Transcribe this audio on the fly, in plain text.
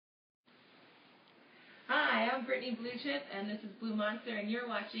I'm Brittany Bluechip, and this is Blue Monster, and you're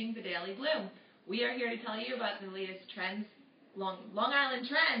watching The Daily Bloom. We are here to tell you about the latest trends, Long Island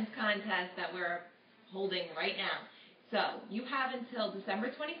Trends contest that we're holding right now. So, you have until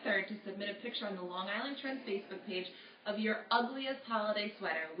December 23rd to submit a picture on the Long Island Trends Facebook page of your ugliest holiday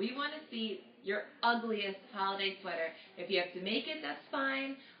sweater. We want to see your ugliest holiday sweater. If you have to make it, that's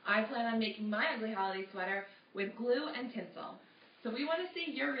fine. I plan on making my ugly holiday sweater with glue and tinsel. So we want to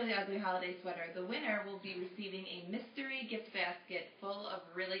see your really ugly holiday sweater. The winner will be receiving a mystery gift basket full of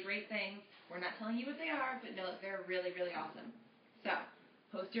really great things. We're not telling you what they are, but know that they're really, really awesome. So,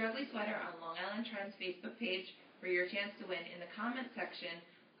 post your ugly sweater on Long Island Trends Facebook page for your chance to win in the comment section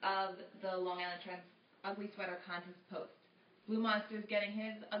of the Long Island Trends Ugly Sweater Contest post. Blue Monster is getting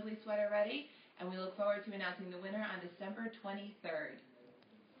his ugly sweater ready, and we look forward to announcing the winner on December 23rd.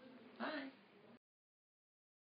 Bye.